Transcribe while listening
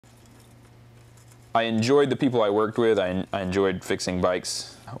I enjoyed the people I worked with. I enjoyed fixing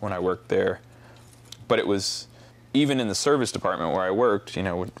bikes when I worked there. But it was, even in the service department where I worked, you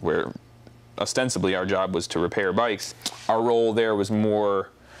know, where ostensibly our job was to repair bikes, our role there was more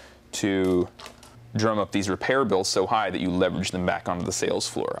to drum up these repair bills so high that you leverage them back onto the sales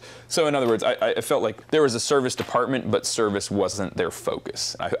floor. So in other words, I felt like there was a service department, but service wasn't their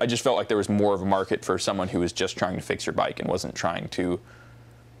focus. I just felt like there was more of a market for someone who was just trying to fix your bike and wasn't trying to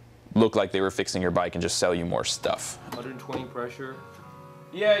look like they were fixing your bike and just sell you more stuff. 120 pressure.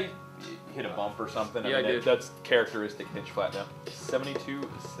 Yeah, you hit a bump or something. Yeah, I did. That's characteristic hitch flat down. 72 to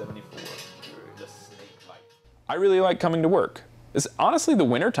 74. The snake bike. I really like coming to work. Honestly, the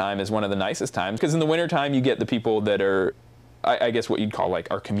wintertime is one of the nicest times, because in the wintertime you get the people that are, I guess what you'd call like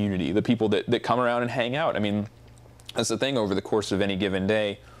our community, the people that come around and hang out. I mean, that's the thing, over the course of any given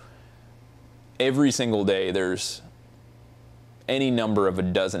day, every single day there's any number of a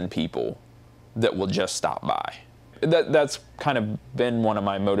dozen people that will just stop by. That's kind of been one of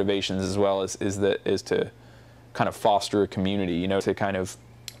my motivations as well, is to kind of foster a community, you know, to kind of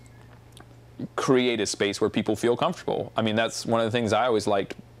create a space where people feel comfortable. I mean, that's one of the things I always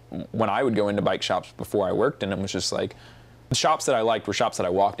liked when I would go into bike shops before I worked in them, was just like, the shops that I liked were shops that I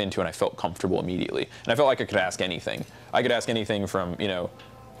walked into and I felt comfortable immediately. And I felt like I could ask anything. I could ask anything from, you know,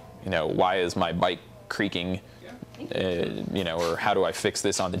 why is my bike creaking, you know, or how do I fix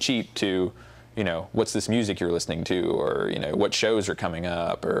this on the cheap, to, you know, what's this music you're listening to, or, you know, what shows are coming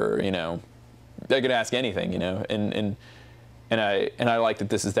up, or, you know, I could ask anything, you know, and I like that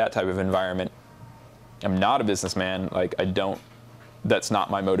this is that type of environment. I'm not a businessman, like that's not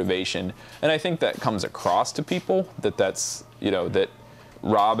my motivation. And I think that comes across to people, that's, you know, that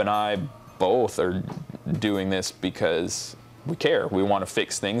Rob and I both are doing this because we care. We want to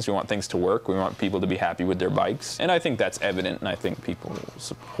fix things, we want things to work, we want people to be happy with their bikes. And I think that's evident, and I think people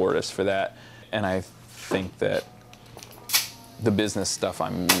support us for that. And I think that the business stuff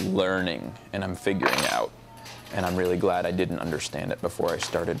I'm learning and I'm figuring out, and I'm really glad I didn't understand it before I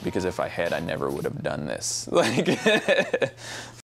started, because if I had, I never would have done this. Like,